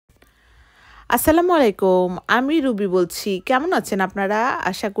আসসালামু আলাইকুম। আমি রুবি বলছি। কেমন আছেন আপনারা?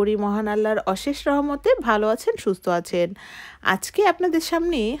 আশা করি মহান আল্লাহর অশেষ রহমতে ভালো আছেন, সুস্থ আছেন। আজকে আপনাদের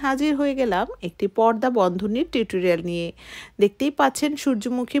সামনে হাজির হয়ে গেলাম একটি পর্দা বন্ধনীর টিউটোরিয়াল নিয়ে। দেখতেই পাচ্ছেন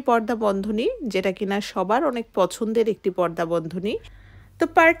সূর্যমুখী পর্দা বন্ধনী, যেটা কিনা সবার অনেক পছন্দের একটি পর্দা বন্ধনী। তো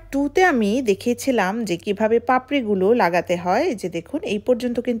পার্ট 2 তে আমি দেখিয়েছিলাম যে কিভাবে পাপড়িগুলো লাগাতে হয়। এই যে দেখুন, এই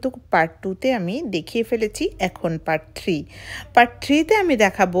পর্যন্ত কিন্তু পার্ট 2 তে আমি দেখিয়ে ফেলেছি। এখন পার্ট 3। পার্ট 3 তে আমি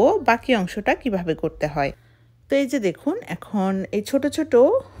দেখাবো বাকি অংশটা কিভাবে করতে হয়। তো এই যে দেখুন, এখন এই ছোট ছোট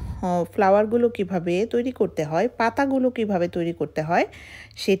ফ্লাওয়ারগুলো কিভাবে তৈরি করতে হয়, পাতাগুলো কিভাবে তৈরি করতে হয়,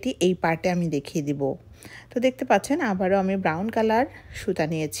 সেটি এই পার্টে আমি দেখিয়ে দিব। তো দেখতে পাচ্ছেন আবারও আমি ব্রাউন কালার সুতা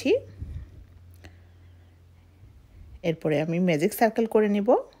নিয়েছি। এরপরে আমি ম্যাজিক সার্কেল করে নিব।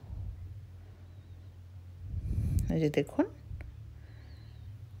 এই যে দেখুন,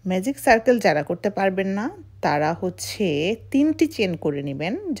 ম্যাজিক সার্কেল যারা করতে পারবেন না তারা হচ্ছে 3টি চেন করে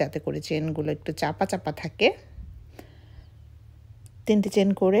নেবেন, যাতে করে চেনগুলো একটু চাপা চাপা থাকে। 3টি চেন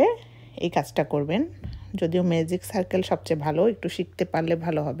করে এই কাজটা করবেন। যদিও ম্যাজিক সার্কেল সবচেয়ে ভালো, একটু শিখতে পারলে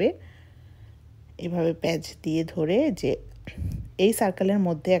ভালো হবে। এভাবে প্যাচ দিয়ে ধরে যে এই সার্কেলের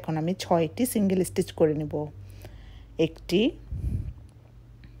মধ্যে এখন আমি 6টি সিঙ্গেল স্টিচ করে নেব। একটি,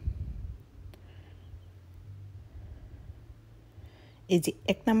 এই যে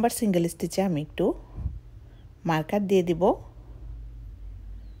 1 নাম্বার সিঙ্গেল স্টিচে আমি একটু মার্কার দিয়ে দিব।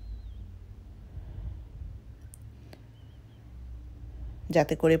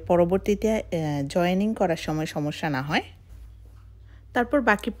 যাতে করে পরবর্তীতে জয়েনিং করার সময় সমস্যা না হয়। তারপর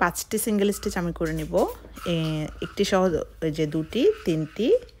বাকি 5টি সিঙ্গেল স্টিচ আমি করে নিব। একটি সহ, এই যে 2টি, 3টি,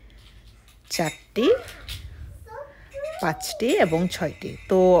 4টি, 5টি এবং 6টি।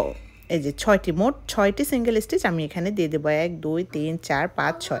 তো এই যে 6টি, মোট 6টি সিঙ্গেল স্টিচ আমি এখানে দিয়ে দেবো। 1 2 3 4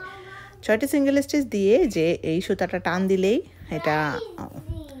 5 6, 6টি সিঙ্গেল স্টিচ দিয়ে যে এই সুতাটা টান দিলেই এটা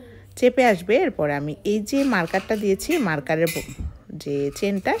চেপে আসবে। এরপরে আমি এই যে মার্কারটা দিয়েছি, মার্কারের যে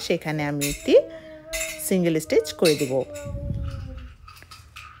চেনটা, সেখানে আমি একটি সিঙ্গেল স্টিচ করে দেব।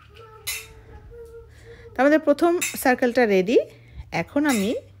 আমাদের প্রথম সার্কেলটা রেডি। এখন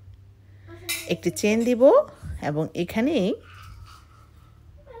আমি একটি চেন দিব এবং এখানে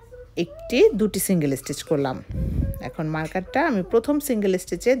দুটি সিঙ্গেল স্টিচ করলাম। এখন মার্কারটা আমি প্রথম সিঙ্গেল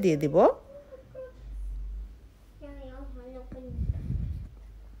স্টিচে দিয়ে দিব।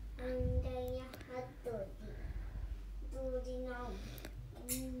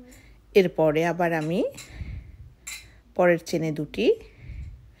 এরপরে আবার আমি পরের চেনে দুটি,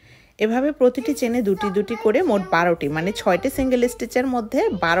 এভাবে প্রতিটি চেনে দুটি দুটি করে মোট 12টি, মানে 6টি সিঙ্গেল স্টিচের মধ্যে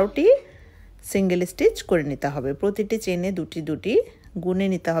 12টি সিঙ্গেল স্টিচ করে নিতে হবে। প্রতিটি চেনে দুটি দুটি গুনে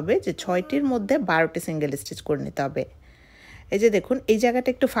নিতে হবে, যে 6টির মধ্যে 12টি সিঙ্গেল স্টিচ করে নিতে হবে। এই যে দেখুন, এই জায়গাটা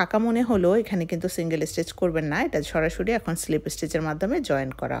একটু ফাঁকা মনে হলো, এখানে কিন্তু সিঙ্গেল স্টিচ করবেন না, এটা সরাসরি এখন স্লিপ স্টিচের মাধ্যমে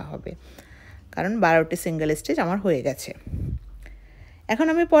জয়েন করা হবে, কারণ 12টি সিঙ্গেল স্টিচ আমার হয়ে গেছে। এখন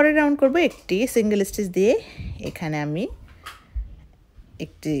আমি পরের রাউন্ড করব একটি সিঙ্গেল স্টিচ দিয়ে। এখানে আমি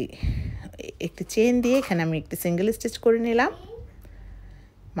একটি চেন দিয়ে এখানে আমি একটি সিঙ্গেল স্টিচ করে নিলাম,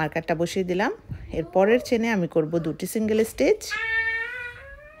 মার্কারটা বসিয়ে দিলাম। এর পরের চেনে আমি করব 2টি সিঙ্গেল স্টিচ,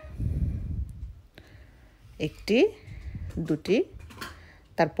 একটি, দুটি,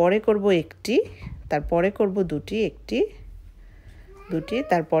 তারপরে করব একটি, তারপরে করব দুটি, একটি, দুটি,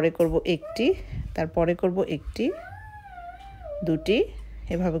 তারপরে করব একটি, তারপরে করব একটি, দুটি,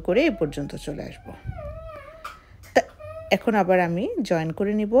 এভাবে করে এই পর্যন্ত চলে আসব। তা এখন আবার আমি জয়েন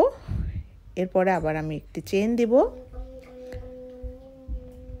করে নিব। এরপরে আবার আমি একটি চেন দিব,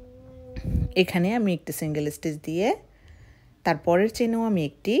 এখানে আমি একটি সিঙ্গেল স্টিচ দিয়ে তারপরের চেনেও আমি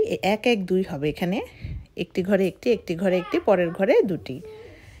একটি, 1 1 2 হবে। এখানে একটি ঘরে একটি, একটি ঘরে একটি, পরের ঘরে দুটি,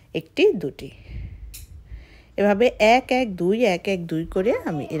 একটি, দুটি, এভাবে 1 1 2 1 1 2 করে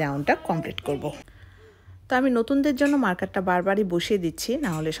আমি এই রাউন্ডটা কমপ্লিট করব। তো আমি নতুনদের জন্য মার্কারটা বারবারই বসিয়ে দিচ্ছি, না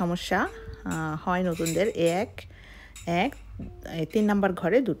হলে সমস্যা হয় নতুনদের। 1 1 3 নাম্বার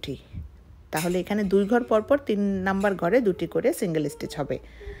ঘরে দুটি, তাহলে এখানে 2 ঘর পরপর 3 নাম্বার ঘরে দুটি করে সিঙ্গেল স্টিচ হবে।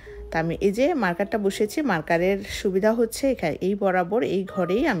 তা আমি এই যে মার্কারটা বসিয়েছি, মার্কারের সুবিধা হচ্ছে এখানে এই বরাবর এই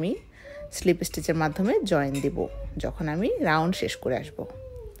ঘরেই আমি স্লিপ স্টিচের মাধ্যমে জয়েন দেব যখন আমি রাউন্ড শেষ করে আসব।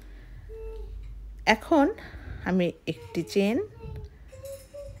 এখন আমি একটি চেন,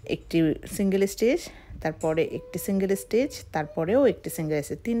 একটি সিঙ্গেল স্টিচ, তারপরে একটি সিঙ্গেল স্টিচ, তারপরেও একটি সিঙ্গেল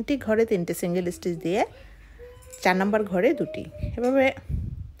স্টিচ, 3টি ঘরে 3টি সিঙ্গেল স্টিচ দিয়ে 4 নাম্বার ঘরে দুটি,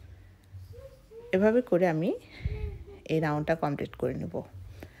 এভাবে করে আমি এই রাউন্ডটা কমপ্লিট করে নেব।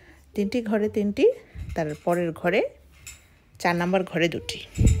 3টি ঘরে 3টি, তারপরের ঘরে 4 নাম্বার ঘরে দুটি,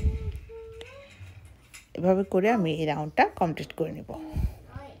 এভাবে করে আমি এই রাউন্ডটা কমপ্লিট করে নেব।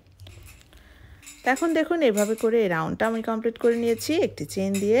 এখন দেখুন, এভাবে করে এই রাউন্ডটা আমি কমপ্লিট করে নিয়েছি। একটি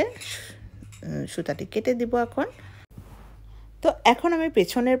চেন দিয়ে সুতাটি কেটে দিব এখন। তো এখন আমি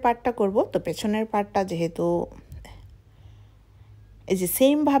পেছনের পার্টটা করব। তো পেছনের পার্টটা যেহেতু এই যে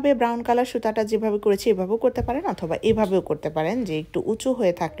সেমভাবে ব্রাউন কালার সুতাটা যেভাবে করেছি এভাবেও করতে পারেন, অথবা এভাবেও করতে পারেন যে একটু উঁচু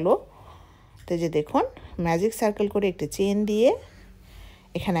হয়ে থাকলো। তো যে দেখুন ম্যাজিক সার্কেল করে একটি চেন দিয়ে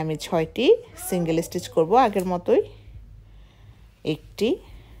এখানে আমি 6টি সিঙ্গেল স্টিচ করব আগের মতোই। 1টি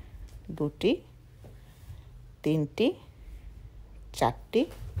 2টি 3টি 4টি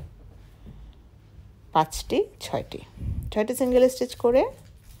 5টি 6টি সিঙ্গেল স্টিচ করে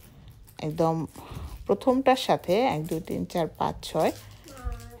একদম প্রথমটার সাথে 1 2 3 4 5 6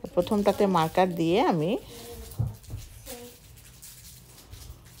 প্রথমটাতে মার্কার দিয়ে আমি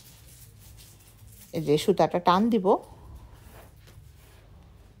এই যে সুতাটা টান দিব।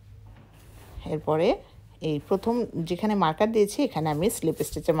 এরপরে এই প্রথম যেখানে মার্কার দিয়েছি এখানে আমি স্লিপ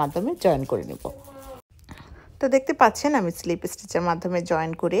স্টিচের মাধ্যমে জয়েন করে নেব। তো দেখতে পাচ্ছেন আমি স্লিপ স্টিচের মাধ্যমে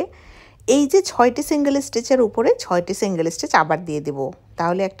জয়েন করে এই যে 6টি সিঙ্গেল স্টিচের উপরে 6টি সিঙ্গেল স্টিচ আবার দিয়ে দেব,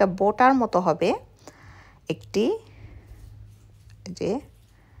 তাহলে একটা বোটার মতো হবে। একটি যে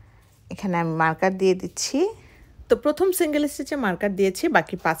এখানে আমি মার্কার দিয়ে দিচ্ছি। তো প্রথম সিঙ্গেল স্টিচে মার্কার দিয়েছি,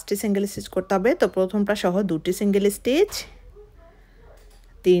 বাকি 5টি সিঙ্গেল স্টিচ করতে হবে। তো প্রথমটা সহ 2টি সিঙ্গেল স্টিচ,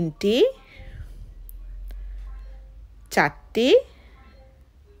 3টি 4টি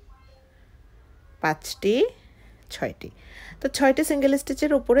 5টি 6টি। তো 6টি সিঙ্গেল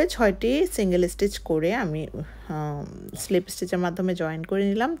স্টিচের উপরে 6টি সিঙ্গেল স্টিচ করে আমি স্লিপ স্টিচের মাধ্যমে জয়েন করে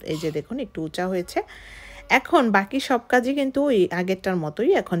নিলাম। এই যে দেখুন একটু উঁচা হয়েছে। এখন বাকি সব কাজই কিন্তু ওই আগেরটার মতোই।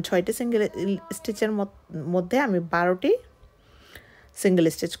 এখন 6টি সিঙ্গেল স্টিচের মধ্যে আমি 12টি সিঙ্গেল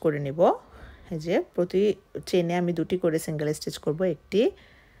স্টিচ করে নিব। এই যে প্রতি চেনে আমি 2টি করে সিঙ্গেল স্টিচ করব, 1টি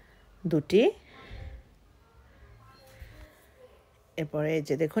 2টি। এরপরে এই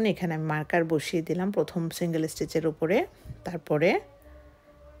যে দেখুন এখানে আমি মার্কার বসিয়ে দিলাম প্রথম সিঙ্গেল স্টিচের উপরে। তারপরে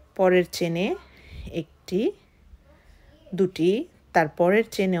পরের চেনে 1টি 2টি, তারপরের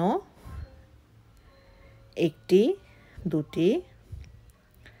চেনেও 1টি 2টি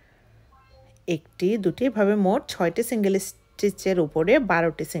 1টি 2টি, এভাবে মোট 6টি সিঙ্গেল স্টিচের উপরে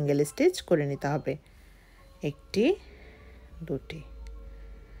 12টি সিঙ্গেল স্টিচ করে নিতে হবে। 1টি 2টি।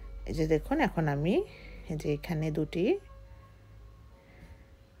 এই যে দেখুন এখন আমি এই যে এখানে 2টি,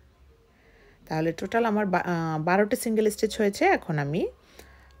 তাহলে টোটাল আমার 12টি সিঙ্গেল স্টিচ হয়েছে। এখন আমি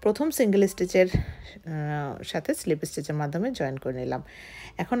প্রথম সিঙ্গেল স্টিচের সাথে স্লিপ স্টিচের মাধ্যমে জয়েন করে নিলাম।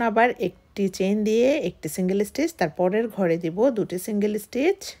 এখন আবার একটি চেইন দিয়ে একটি সিঙ্গেল স্টিচ, তারপরের ঘরে দিব 2টি সিঙ্গেল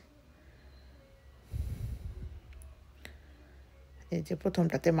স্টিচ। এই যে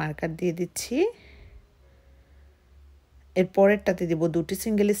প্রথমটাতে মার্কার দিয়ে দিচ্ছি, এর পরেরটাতে দিব 2টি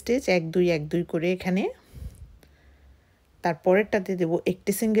সিঙ্গেল স্টিচ, 1 2 1 2 করে এখানে। তারপরেরটাতে দেব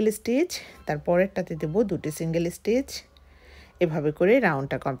 1টি সিঙ্গেল স্টিচ, তারপরেরটাতে দেব 2টি সিঙ্গেল স্টিচ। এভাবে করে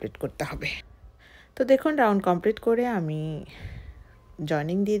রাউন্ডটা কমপ্লিট করতে হবে। তো দেখুন রাউন্ড কমপ্লিট করে আমি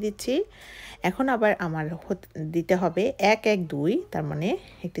জয়েনিং দিয়ে দিচ্ছি। এখন আবার আমার দিতে হবে 1 1 2, তার মানে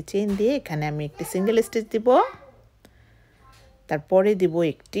একটি চেইন দিয়ে এখানে আমি একটি সিঙ্গেল স্টিচ দিব, তারপরে দিব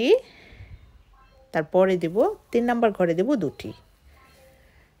 1টি, তারপরে দিব 3 নাম্বার ঘরে দেব 2টি।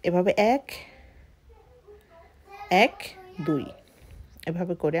 এভাবে 1 1 2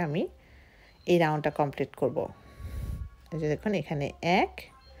 এভাবে করে আমি এই রাউন্ডটা কমপ্লিট করব। এই যে দেখুন এখানে 1,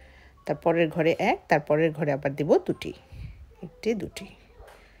 তারপরের ঘরে 1, তারপরের ঘরে আবার দিব 2টি, 1টি 2টি।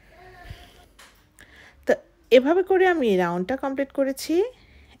 তো এভাবে করে আমি এই রাউন্ডটা কমপ্লিট করেছি।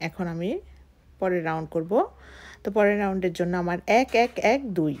 এখন আমি পরের রাউন্ড করব। তো পরের রাউন্ডের জন্য আমার 1 1 1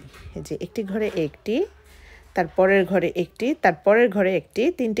 2, এই যে একটি ঘরে 1টি, তারপরের ঘরে 1টি, তারপরের ঘরে 1টি,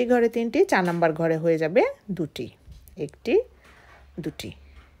 3টি ঘরে 3টি, 4 নাম্বার ঘরে হয়ে যাবে 2টি, 1টি 2টি।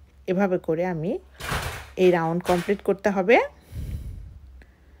 এভাবে করে আমি এই রাউন্ড কমপ্লিট করতে হবে।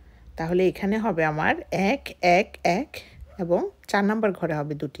 তাহলে এখানে হবে আমার 1 1 1 এবং 4 নাম্বার ঘরে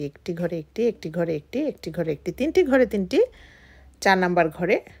হবে 2টি, একটি ঘরে 1টি, একটি ঘরে 1টি, একটি ঘরে 1টি, 3টি ঘরে 3টি, 4 নাম্বার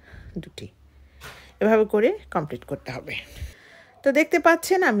ঘরে 2টি। এভাবে করে কমপ্লিট করতে হবে। তো দেখতে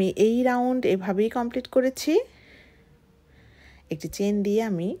পাচ্ছেন আমি এই রাউন্ড এভাবেই কমপ্লিট করেছি। একটি চেন দিয়ে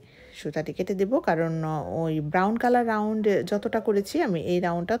আমি সুতাটি কেটে দেব, কারণ ওই ব্রাউন কালার রাউন্ড যতটা করেছি আমি এই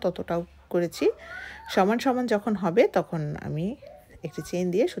রাউন্ডটা ততটাও করেছি। সমান সমান যখন হবে তখন আমি একটি চেন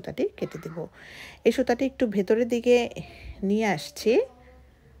দিয়ে সুতাটি কেটে দেব। এই সুতাটি একটু ভেতরের দিকে নিয়ে আসছি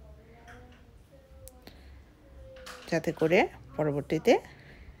যাতে করে পরবর্তীতে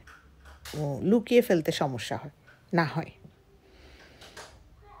লুকিয়ে ফেলতে সমস্যা না হয়।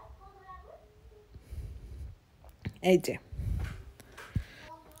 এই যে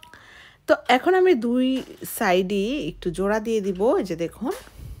তো এখন আমি 2 সাইডই একটু জোড়া দিয়ে দিব। এই যে দেখুন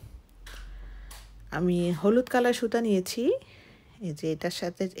আমি হলুদ কালার সুতা নিয়েছি, এই যে এটার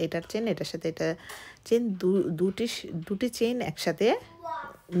সাথে এটার চেন, এটার সাথে এটা চেন, দুটি চেন একসাথে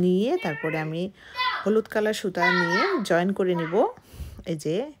নিয়ে তারপরে আমি হলুদ কালার সুতা নিয়ে জয়েন করে নিব। এই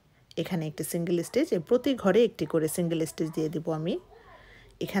যে এখানে একটি সিঙ্গেল স্টিচ, প্রতি ঘরে একটি করে সিঙ্গেল স্টিচ দিয়ে দিব আমি।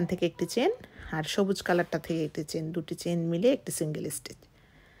 এখান থেকে একটি চেন আর সবুজ কালারটা থেকে একটি চেন, দুটি চেন মিলে একটি সিঙ্গেল স্টিচ।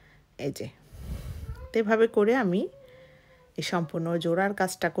 এই যে এভাবে করে আমি এই সম্পূর্ণ জোড়ার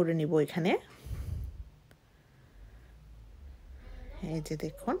কাজটা করে নিব এখানে। এই যে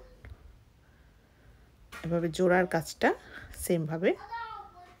দেখুন, এভাবে জোড়ার কাজটা সেমভাবে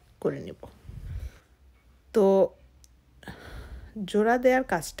করে নেব। তো জোড়া দেওয়ার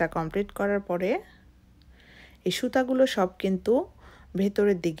কাজটা কমপ্লিট করার পরে এই সুতাগুলো সব কিন্তু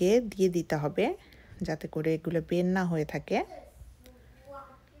ভেতরের দিকে দিয়ে দিতে হবে, যাতে করে এগুলো বের না হয়ে থাকে।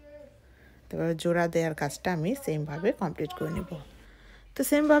 তারপরে জোড়া দেওয়ার কাজটা আমি সেমভাবে কমপ্লিট করে নেব। তো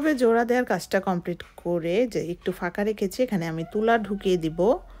সেমভাবে জোড়া দেওয়ার কাজটা কমপ্লিট করে যে একটু ফাঁকা রেখেছি, এখানে আমি তুলা ঢুকিয়ে দিব।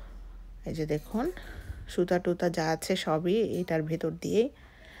 এই যে দেখুন, সুতা টুতা যা আছে সবই এটার ভেতর দিয়ে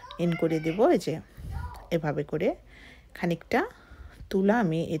ইন করে দেব। এই যে এভাবে করে খানিকটা তুলা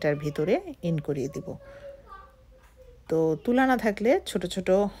আমি এটার ভিতরে ইন করিয়ে দিব। তো তুলা না থাকলে ছোট ছোট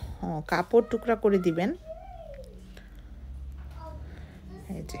কাপড় টুকরা করে দিবেন।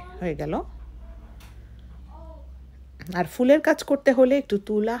 এই যে হয়ে গেল। আর ফুলের কাজ করতে হলে একটু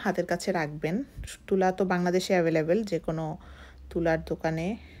তুলা হাতের কাছে রাখবেন। তুলা তো বাংলাদেশে অ্যাভেলেবেল, যে কোনো তুলার দোকানে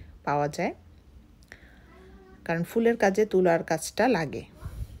পাওয়া যায়, কারণ ফুলের কাজে তুলার কাজটা লাগে।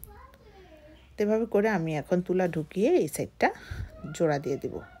 এভাবে করে আমি এখন তুলা ঢুকিয়ে এই সাইডটা জোড়া দিয়ে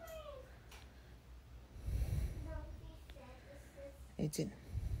দেব। এই যে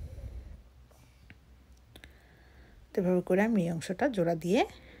এভাবে করে আমি এই অংশটা জোড়া দিয়ে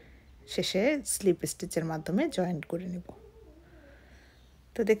শেষে স্লিপ স্টিচের মাধ্যমে জয়েন্ট করে নেব।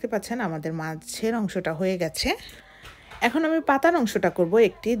 তো দেখতে পাচ্ছেন আমাদের মাঝের অংশটা হয়ে গেছে। এখন আমি পাতার অংশটা করব।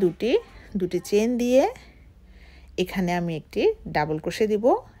 দুটি চেন দিয়ে এখানে আমি একটি ডাবল ক্রোশে দিব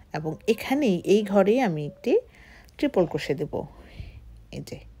এবং এখানেই এই ঘরেই আমি একটি ট্রিপল ক্রোশে দেব। এই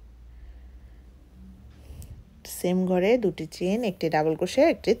যে সেম ঘরে দুটি চেন, একটি ডাবল ক্রোশে,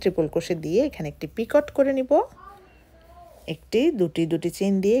 একটি ট্রিপল ক্রোশে দিয়ে এখানে একটি পিকট করে নিব। দুটি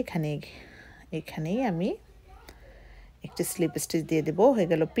চেন দিয়ে এখানেই আমি একটি স্লিপ স্টিচ দিয়ে দেব। হয়ে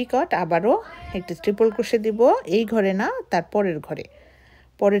গেল পিকট। আবারও একটি ট্রিপল ক্রোশে দিব, এই ঘরে না, তার পরের ঘরে,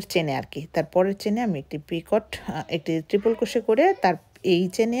 পরের চেনে আর কি, তার পরের চেনে আমি একটি পিকট, একটি ট্রিপল ক্রোশে করে তার এই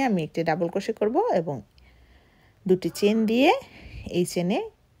চেনে আমি একটি ডাবল ক্রোশে করব এবং দুটি চেন দিয়ে এই চেনে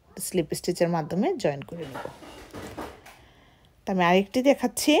স্লিপ স্টিচের মাধ্যমে জয়েন করে নেব। তা আমি আরেকটি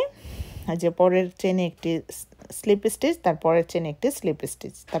দেখাচ্ছি। যে পরের চেনে একটি স্লিপ স্টিচ, তার পরের চেনে একটি স্লিপ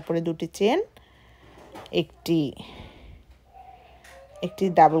স্টিচ, তারপরে দুটি চেন, একটি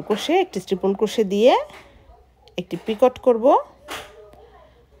ডাবল ক্রোশে, একটি ট্রিপল ক্রোশে দিয়ে একটি পিকট করব।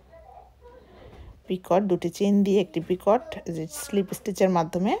 পিকট, দুটি চেন দিয়ে একটি পিকট স্লিপ স্টিচের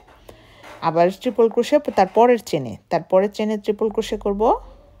মাধ্যমে, আবার ট্রিপল ক্রোশে তার পরের চেনে ট্রিপল ক্রোশে করব,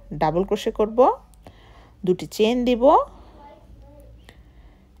 ডাবল ক্রোশে করব, দুটি চেন দিব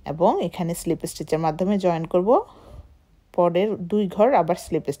এবং এখানে স্লিপ স্টিচের মাধ্যমে জয়েন করব। পরের দুই ঘর আবার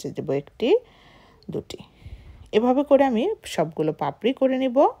স্লিপ স্টিচ দেব, একটি দুটি। এভাবে করে আমি সবগুলো পাপড়ি করে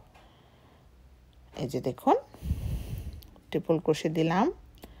নিব। এই যে দেখুন, ট্রিপল ক্রোশে দিলাম,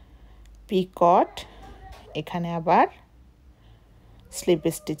 পিকট, এখানে আবার স্লিপ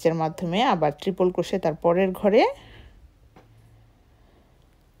স্টিচের মাধ্যমে আবার ট্রিপল ক্রোশে তার পরের ঘরে,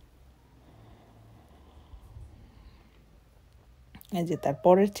 এই যে তার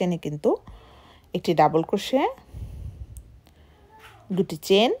পরের চেনে কিন্তু একটি ডাবল ক্রোশে, দুটি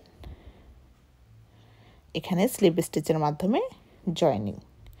চেন, এখানে স্লিপ স্টিচের মাধ্যমে জয়েনিং,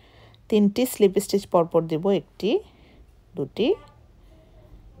 তিনটি স্লিপ স্টিচ পরপর দেব, একটি দুটি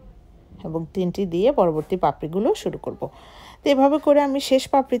এবং তিনটি দিয়ে পরবর্তী পাপড়িগুলো শুরু করব। তো এভাবে করে আমি শেষ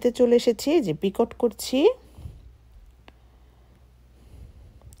পাপড়িতে চলে এসেছি। যে পিকট করছি,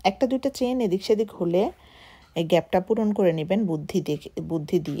 একটা দুইটা চেন এদিক সেদিক হলে এই গ্যাপটা পূরণ করে নেবেন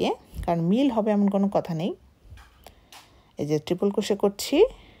বুদ্ধি দিয়ে, কারণ মিল হবে এমন কোনো কথা নেই। এই যে ট্রিপল ক্রোশে করছি,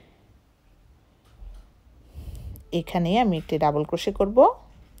 এখানে আমি একটি ডাবল ক্রোশে করব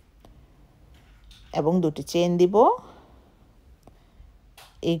এবং দুটি চেন দিব,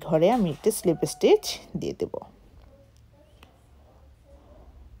 এই ঘরে আমি একটি স্লিপ স্টিচ দিয়ে দেব।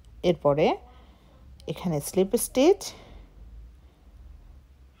 এরপরে এখানে স্লিপ স্টিচ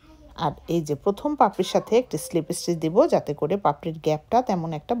আর এই যে প্রথম পাপড়ির সাথে একটি স্লিপ স্টিচ দিব, যাতে করে পাপড়ির গ্যাপটা তেমন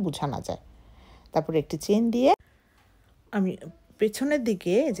একটা বোঝা না যায়। তারপরে একটি চেন দিয়ে আমি পেছনের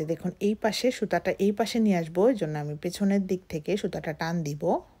দিকে, যে দেখুন এই পাশে সুতাটা এই পাশে নিয়ে আসবো, এই জন্য আমি পেছনের দিক থেকে সুতাটা টান দিব।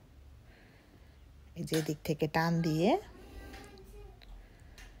 এই যে দিক থেকে টান দিয়ে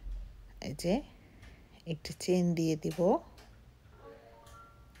এই যে একটি চেন দিয়ে দিব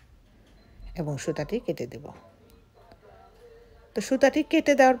এবং সুতাটি কেটে দেব। তো সুতাটি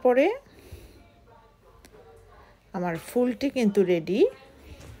কেটে দেওয়ার পরে আমার ফুলটি কিন্তু রেডি।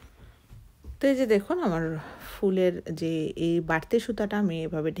 তো এই যে দেখুন আমার ফুলের যে এই বাড়তি সুতাটা আমি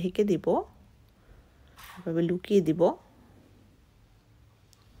এভাবে ঢেকে দিব, এভাবে লুকিয়ে দিব।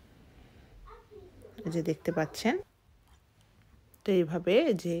 এই যে দেখতে পাচ্ছেন। তো এইভাবে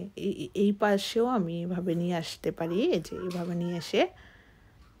যে এই পাশেও আমি এভাবে নিয়ে আসতে পারি। এই যে এইভাবে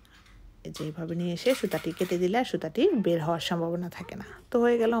নিয়ে এসে সুতাটি কেটে দিলে আর সুতাটি বের হওয়ার সম্ভাবনা থাকে না। তো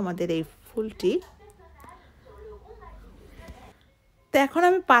হয়ে গেল আমাদের এই ফুলটি। তো এখন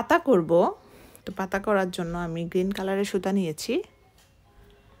আমি পাতা করব। তো পাতা করার জন্য আমি গ্রিন কালারের সুতা নিয়েছি।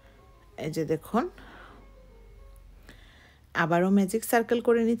 এই যে দেখুন, আবারও ম্যাজিক সার্কেল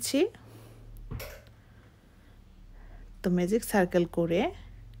করে নিচ্ছি। তো ম্যাজিক সার্কেল করে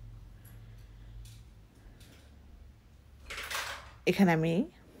এখানে আমি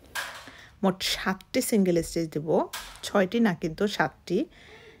মোট 7টি সিঙ্গেল স্টিচ দেব, 6টি না কিন্তু 7টি।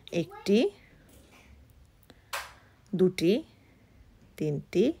 1টি, 2টি,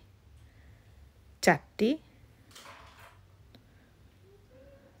 3টি, 4টি,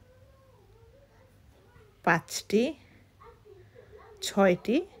 5টি,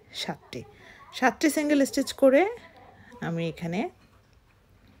 6টি, 7টি। 7টি সিঙ্গেল স্টিচ করে আমি এখানে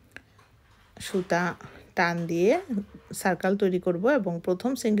সুতা টান দিয়ে সার্কেল তৈরি করব এবং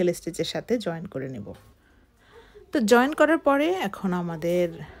প্রথম সিঙ্গেল স্টিচের সাথে জয়েন করে নেব। তো জয়েন করার পরে এখন আমাদের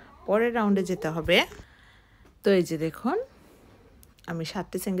পরের রাউন্ডে যেতে হবে। তো এই যে দেখুন, আমি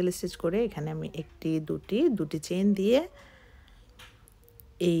 7টি সিঙ্গেল স্টিচ করে এখানে আমি 1টি, 2টি চেন দিয়ে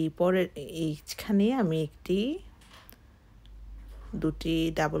এই পরের এইখানে আমি 1টি, 2টি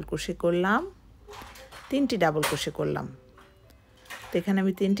ডাবল ক্রোশে করলাম, 3টি ডাবল ক্রোশে করলাম। তো এখানে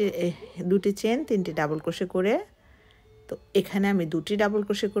আমি 2টি চেন, 3টি ডাবল ক্রোশে করে, তো এখানে আমি 2টি ডাবল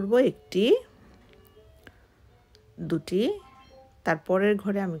ক্রোশে করব, 1টি, 2টি, তারপরের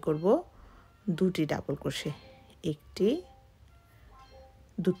ঘরে আমি করব 2টি ডাবল ক্রোশে, 1টি,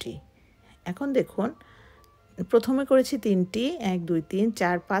 2টি। এখন দেখুন, প্রথমে করেছি 3টি, 1 2 3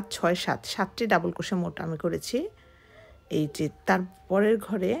 4 5 6 7, 7টি ডাবল ক্রোশে মোট আমি করেছি। এই যে তারপরের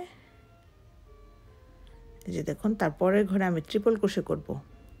ঘরে, এই যে দেখুন, তারপরের ঘরে আমি ট্রিপল ক্রোশে করব।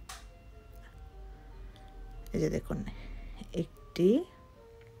 এই যে দেখুন, 1টি,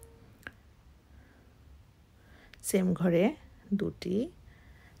 সেম ঘরে 2টি,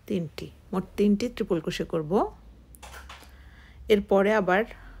 3টি, মোট 3টি ট্রিপল ক্রোশে করব। এরপরে আবার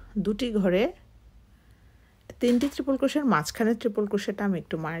 2টি ঘরে 3টি ট্রিপল ক্রোশের মাঝখানে ট্রিপল ক্রোশেটা আমি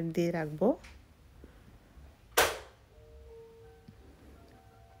একটু মার্ক দিয়ে রাখবো।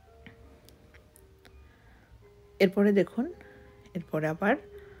 এরপরে দেখুন, এরপরে আবার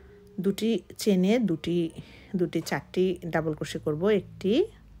 2টি চেনে 2টি 4টি ডাবল ক্রোশে করব, 1টি,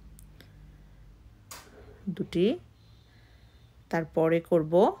 2টি, তারপরে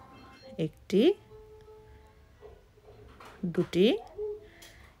করব 1টি, 2টি।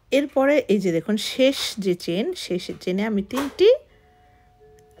 এরপরে এই যে দেখুন, শেষ যে চেন, শেষ চেনে আমি 3টি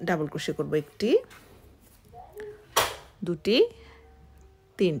ডাবল ক্রোশে করব, 1টি, 2টি,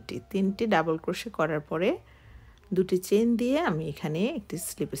 3টি ডাবল ক্রোশে করার পরে 2টি চেন দিয়ে আমি এখানে একটি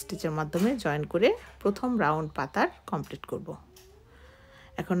স্লিপ স্টিচের মাধ্যমে জয়েন করে প্রথম রাউন্ড পাতার কমপ্লিট করব।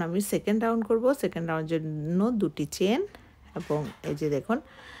 এখন আমি সেকেন্ড রাউন্ড করব। সেকেন্ড রাউন্ডের জন্য 2টি চেন এবং এই যে দেখুন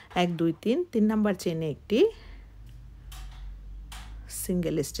 1 2 3 নাম্বার চেনে একটি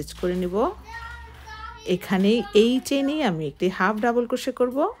সিঙ্গেল স্টিচ করে নিব। এখানেই এই চেনেই আমি একটি হাফ ডাবল ক্রোশে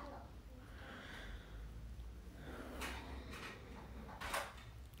করব।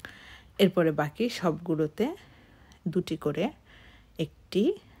 এরপরে বাকি সবগুলোতে 2টি করে, 1টি,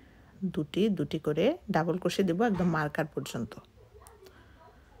 2টি করে ডাবল ক্রোশে দেব একদম মার্কার পর্যন্ত।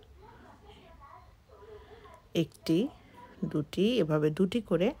 1টি, 2টি, এভাবে 2টি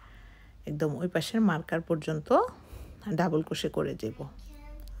করে একদম ওই পাশের মার্কার পর্যন্ত ডাবল ক্রোশে করে দেব।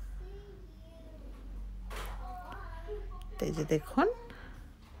 এই যে দেখুন,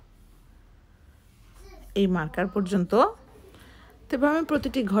 এই মার্কার পর্যন্ত। তবে আমি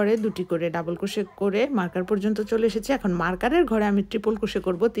প্রতিটি ঘরে 2টি করে ডাবল ক্রোশে করে মার্কার পর্যন্ত চলে এসেছি। এখন মার্কারের ঘরে আমি ট্রিপল ক্রোশে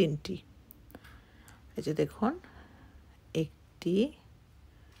করব 3টি। এই যে দেখুন, 1টি,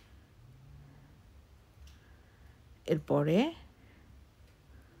 এরপরে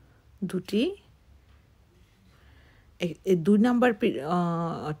 2টি, এই 2 নাম্বার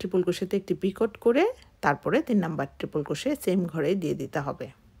ট্রিপল ক্রোশেতে একটি পিকট করে তারপরে 3 নাম্বার ট্রিপল ক্রোশে সেম ঘরে দিয়ে দিতে হবে।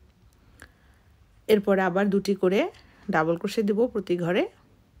 এরপরে আবার 2টি করে ডাবল ক্রোশে দেব প্রতি ঘরে,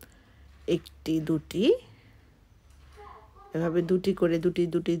 1টি, 2টি, এভাবে 2টি করে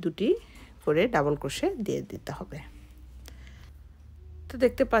 2টি করে ডাবল ক্রোশে দিয়ে দিতে হবে। তো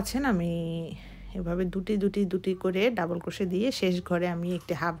দেখতে পাচ্ছেন আমি এভাবে দুটি করে ডাবল ক্রোশে দিয়ে শেষ ঘরে আমি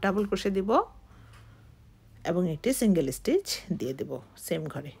একটি হাফ ডাবল ক্রোশে দিব এবং একটি সিঙ্গেল স্টিচ দিয়ে দেব সেম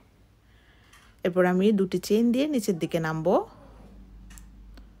ঘরে। এরপর আমি দুটি চেইন দিয়ে নিচের দিকে নামবো।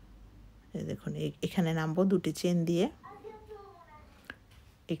 এই দেখুন এখানে নামবো দুটি চেইন দিয়ে,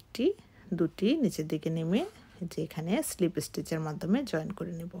 একটি দুটি নিচের দিকে নেমে যে এখানে স্লিপ স্টিচের মাধ্যমে জয়েন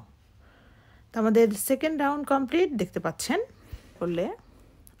করে নেব। তো আমাদের সেকেন্ড রাউন্ড কমপ্লিট দেখতে পাচ্ছেন। করলে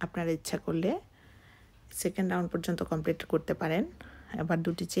আপনার ইচ্ছা করলে সেকেন্ড রাউন্ড পর্যন্ত কমপ্লিট করতে পারেন। এবার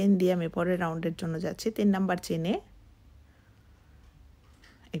দুটি চেইন দিয়ে আমি পরের রাউন্ডের জন্য যাচ্ছি। 3 নাম্বার চেইনে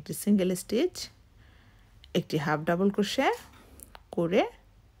একটি সিঙ্গেল স্টিচ, একটি হাফ ডাবল ক্রোশে করে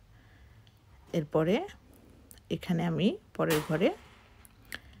এরপরে এখানে আমি পরের ঘরে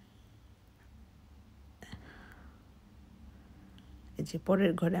এই যে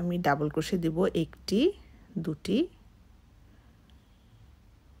পরের ঘরে আমি ডাবল ক্রোশে দিব একটি দুটি,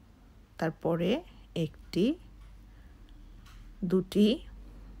 তারপরে একটি দুটি,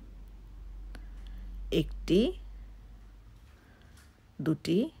 একটি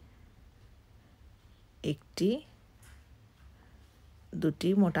দুটি, একটি দুটি,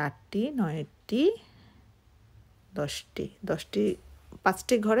 মোট 8টি 9টি 10টি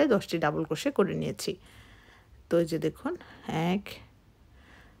 5টি ঘরে 10টি ডাবল ক্রোশে করে নিয়েছি। তো এই যে দেখুন 1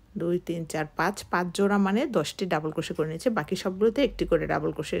 2 3 4 5 জোড়া মানে 10টি ডাবল ক্রোশে করে নিয়েছি। বাকি সবগুলোতে একটি করে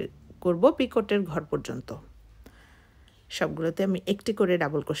ডাবল ক্রোশে করব পিকটের ঘর পর্যন্ত। সবগুলোতে আমি একটি করে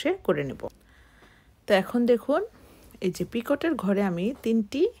ডাবল ক্রোশে করে নেব। তো এখন দেখুন এই যে পিকটের ঘরে আমি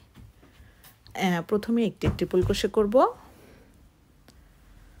 3টি প্রথমে একটি ট্রিপল ক্রোশে করব,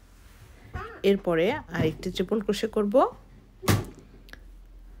 এরপরে আরেকটি ট্রিপল ক্রোশে করব,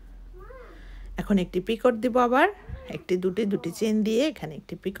 এখন একটি পিকট দিব, আবার একটি দুটি চেইন দিয়ে এখানে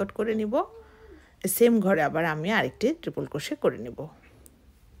একটি পিকট করে নিব। সেম ঘরে আবার আমি আরেকটি ট্রিপল ক্রোশে করে নিব।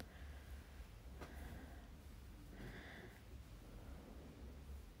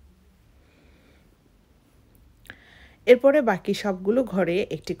 এরপরে বাকি সবগুলো ঘরে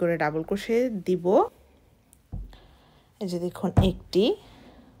একটি করে ডাবল ক্রোশে দিব। এই যে দেখুন একটি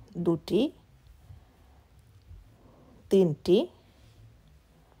দুটি তিনটি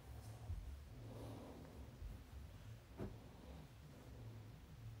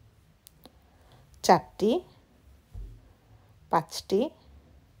চারটি 5টি,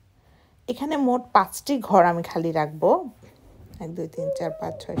 এখানে মোট 5টি ঘর আমি খালি রাখবো। 1 2 3 4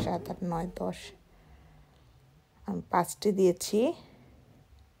 5 6 7 8 9 10 আমি 5টি দিয়েছি,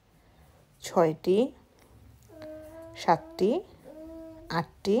 6টি 7টি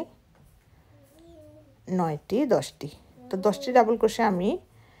 8টি 9টি 10টি। তো 10টি ডাবল ক্রোশে আমি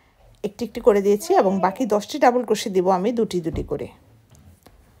একটি করে দিয়েছি এবং বাকি 10টি ডাবল ক্রোশে দিব আমি দুটি করে।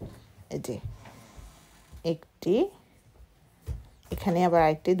 এই যে একটি, এখানে আবার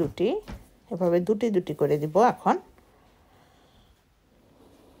আরেকটি দুটি, এভাবে দুটি করে দিব। এখন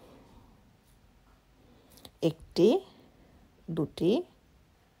একটি দুটি,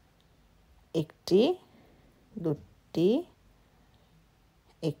 একটি দুটি,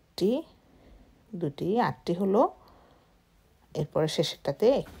 একটি দুটি, 8টি হলো। এরপরে শেষেরটাতে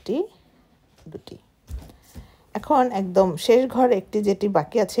একটি দুটি। এখন একদম শেষ ঘর একটি যেটি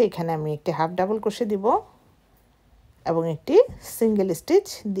বাকি আছে এখানে আমি একটি হাফ ডাবল ক্রোশে দিব এবং একটি সিঙ্গেল স্টিচ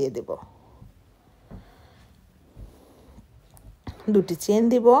দিয়ে দেব। দুটি চেইন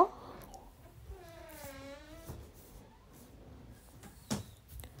দিব,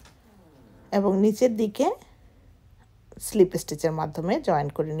 এবং নিচের দিকে স্লিপ স্টিচের মাধ্যমে জয়েন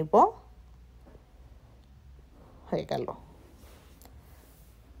করে নিব। হয়ে গেল,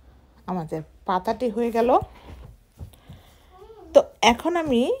 আমাদের পাতাটি হয়ে গেল। তো এখন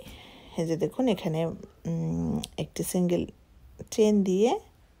আমি এই যে দেখুন এখানে একটি সিঙ্গেল চেইন দিয়ে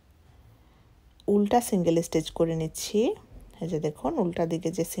উল্টা সিঙ্গেল স্টিচ করে নিচ্ছি। এই যে দেখুন উল্টা দিকে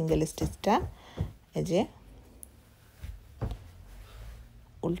যে সিঙ্গেল স্টিচটা, এই যে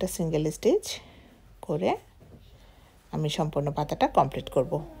উল্টা সিঙ্গেল স্টিচ করে আমি সম্পূর্ণ পাতাটা কমপ্লিট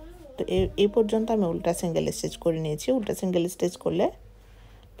করব। তো এই পর্যন্ত আমি উল্টা সিঙ্গেল স্টিচ করে নিয়েছি। উল্টা সিঙ্গেল স্টিচ করলে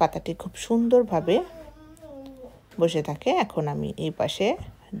পাতাটি খুব সুন্দরভাবে বসে থাকে। এখন আমি এই পাশে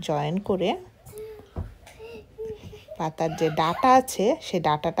জয়েন করে পাতার যে ডাটা আছে সেই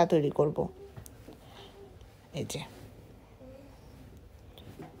ডাটাটা তৈরি করব। এই যে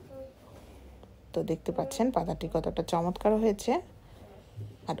তো দেখতে পাচ্ছেন পাতাটি কতটা চমৎকার হয়েছে।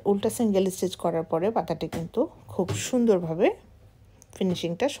 আর উল্টা সিঙ্গেল স্টিচ করার পরে পাতাটি কিন্তু খুব সুন্দরভাবে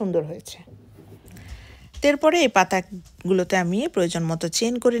ফিনিশিংটা সুন্দর হয়েছে। এরপরে এই পাতাগুলোতে আমি প্রয়োজন মতো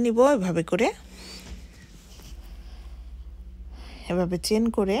চেইন করে নিব। এভাবে চেইন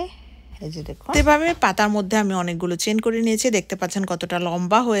করে এই যে দেখুন এভাবে পাতার মধ্যে আমি অনেকগুলো চেন করে নিয়েছি। দেখতে পাচ্ছেন কতটা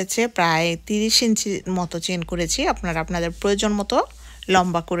লম্বা হয়েছে, প্রায় 30 ইঞ্চির মতো চেন করেছি। আপনারা আপনাদের প্রয়োজন মতো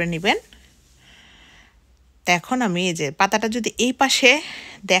লম্বা করে নেবেন। তো এখন আমি এই যে পাতাটা যদি এই পাশে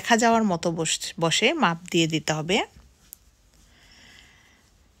দেখা যাওয়ার মতো বসে মাপ দিয়ে দিতে হবে।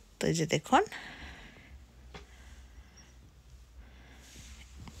 তো এই যে দেখুন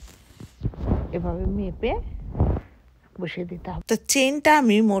এভাবে মেপে বসিয়ে দিতে হবে। তো চেনটা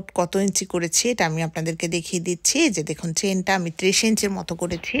আমি মোট কত ইঞ্চি করেছি এটা আমি আপনাদেরকে দেখিয়ে দিচ্ছি। যে দেখুন চেনটা আমি 30 ইঞ্চির মতো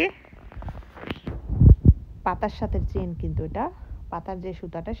করেছি। পাতার সাথে চেন কিন্তু এটা পাতার যে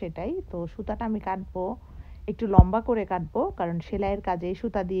সুতাটা সেটাই। তো সুতাটা আমি কাটবো একটু লম্বা করে কাটবো, কারণ সেলাইয়ের কাজে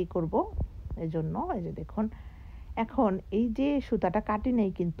সুতা দিয়ে করব এজন্য। এই যে দেখুন এখন এই যে সুতাটা কাটি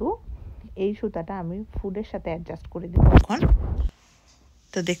নেই, কিন্তু এই সুতাটা আমি ফুলের সাথে অ্যাডজাস্ট করে দেব এখন।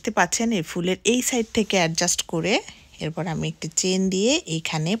 তো দেখতে পাচ্ছেন এই ফুলের এই সাইড থেকে অ্যাডজাস্ট করে এরপর আমি একটি চেন দিয়ে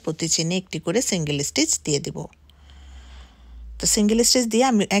এইখানে প্রতি চেনে একটি করে সিঙ্গেল স্টিচ দিয়ে দেব। তো সিঙ্গেল স্টিচ দিয়ে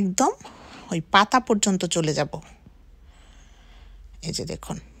আমি একদম ওই পাতা পর্যন্ত চলে যাব। এই যে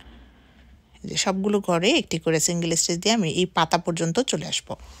দেখুন এই যে সবগুলো ঘরে একটি করে সিঙ্গেল স্টিচ দিয়ে আমি এই পাতা পর্যন্ত চলে আসব।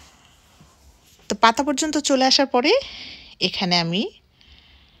 তো পাতা পর্যন্ত চলে আসার পরে এখানে আমি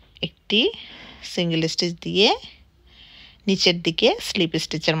একটি সিঙ্গেল স্টিচ দিয়ে নিচের দিকে স্লিপ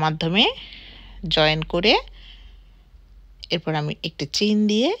স্টিচের মাধ্যমে জয়েন করে এরপর আমি একটি চেইন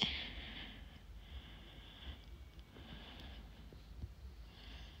দিয়ে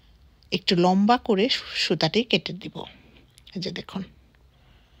একটু লম্বা করে সুতাটি কেটে দিব। এই যে দেখুন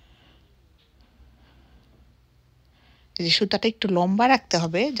এই যে সুতাটা একটু লম্বা রাখতে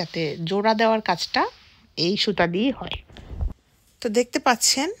হবে যাতে জোড়া দেওয়ার কাজটা এই সুতা দিয়েই হয়। তো দেখতে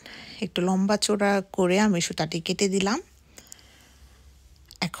পাচ্ছেন একটু লম্বা চওড়া করে আমি সুতাটি কেটে দিলাম।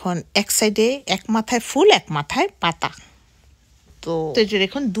 এখন এক সাইডে এক মাথায় ফুল এক মাথায় পাতা। তো এই যে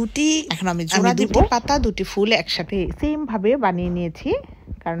দেখুন দুটি এখন আমি জোড়া দিব, পাতা দুটি ফুল একসাথে সেম ভাবে বানিয়ে নিয়েছি,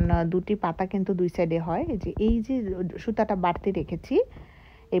 কারণ দুটি পাতা কিন্তু দুই সাইডে হয়। এই যে সুতাটা বাড়তে রেখেছি,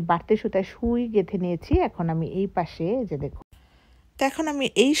 এই বাড়তি সুতায় সুই গেঁথে নিয়েছি। এখন আমি এই পাশে যে দেখুন, তো এখন আমি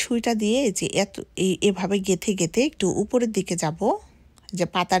এই সুইটা দিয়ে যে এভাবে গেঁথে গেঁথে একটু উপরের দিকে যাব। যে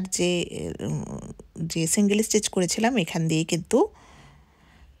পাতার যে সিঙ্গেল স্টিচ করেছিলাম এখান দিয়ে কিন্তু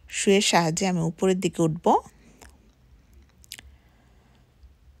সুইয়ের সাহায্যে আমি উপরের দিকে উঠব।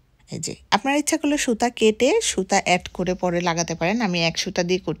 এই যে আপনার ইচ্ছা করলে সুতা কেটে সুতা অ্যাড করে পরে লাগাতে পারেন। আমি এক সুতা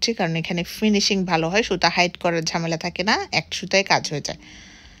দিয়ে করছি কারণ এখানে ফিনিশিং ভালো হয়, সুতা হাইড করার ঝামেলা থাকে না, এক সুতায় কাজ হয়ে যায়।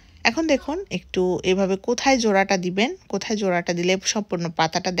 এখন দেখুন একটু এভাবে কোথায় জোড়াটা দিবেন, কোথায় জোড়াটা দিলে সম্পূর্ণ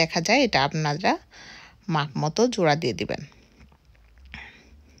পাতাটা দেখা যায়, এটা আপনারা মাপ মতো জোড়া দিয়ে দিবেন।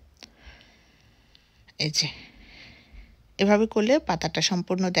 এই যে এভাবে করলে পাতাটা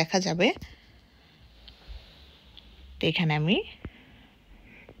সম্পূর্ণ দেখা যাবে। তো এখানে আমি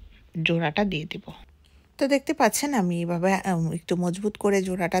জোড়াটা দিয়ে দিব। তো দেখতে পাচ্ছেন আমি এভাবে একটু মজবুত করে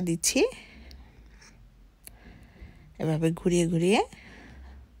জোড়াটা দিচ্ছি। এভাবে ঘুরিয়ে ঘুরিয়ে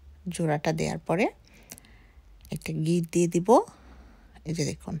জোড়াটা দেওয়ার পরে একটা গিট দিয়ে দিব। এই যে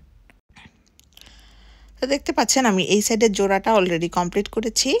দেখুন, তো দেখতে পাচ্ছেন আমি এই সাইডের জোড়াটা অলরেডি কমপ্লিট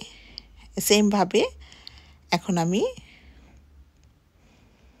করেছি। সেম ভাবে এখন আমি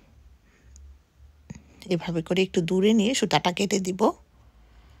এভাবে করে একটু দূরে নিয়ে সুতাটা কেটে দিব।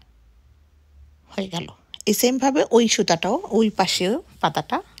 হয়ে গেল। এই সেম ভাবে ওই সুতাটাও ওই পাশেও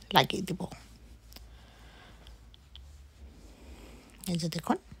পাতাটা লাগিয়ে দিব। এই যে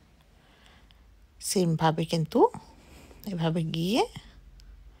দেখুন সেম ভাবে কিন্তু এভাবে গিয়ে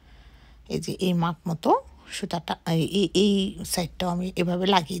এই যে এই মাপ মতো সুতাটা এই সাইডটাও আমি এভাবে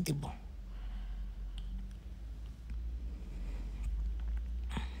লাগিয়ে দিব।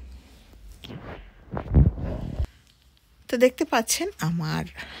 তো দেখতে পাচ্ছেন আমার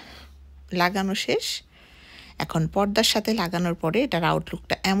লাগানো শেষ। এখন পর্দার সাথে লাগানোর পরে এটার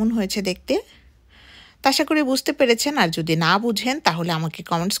আউটলুকটা এমন হয়েছে দেখতে। তো আশা করি বুঝতে পেরেছেন, আর যদি না বুঝেন তাহলে আমাকে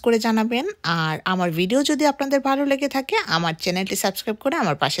কমেন্টস করে জানাবেন। আর আমার ভিডিও যদি আপনাদের ভালো লেগে থাকে আমার চ্যানেলটি সাবস্ক্রাইব করে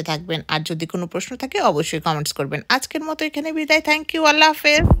আমার পাশে থাকবেন। আর যদি কোনো প্রশ্ন থাকে অবশ্যই কমেন্টস করবেন। আজকের মতো এখানে বিদায়। থ্যাংক ইউ, আল্লাহ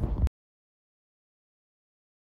হাফেজ।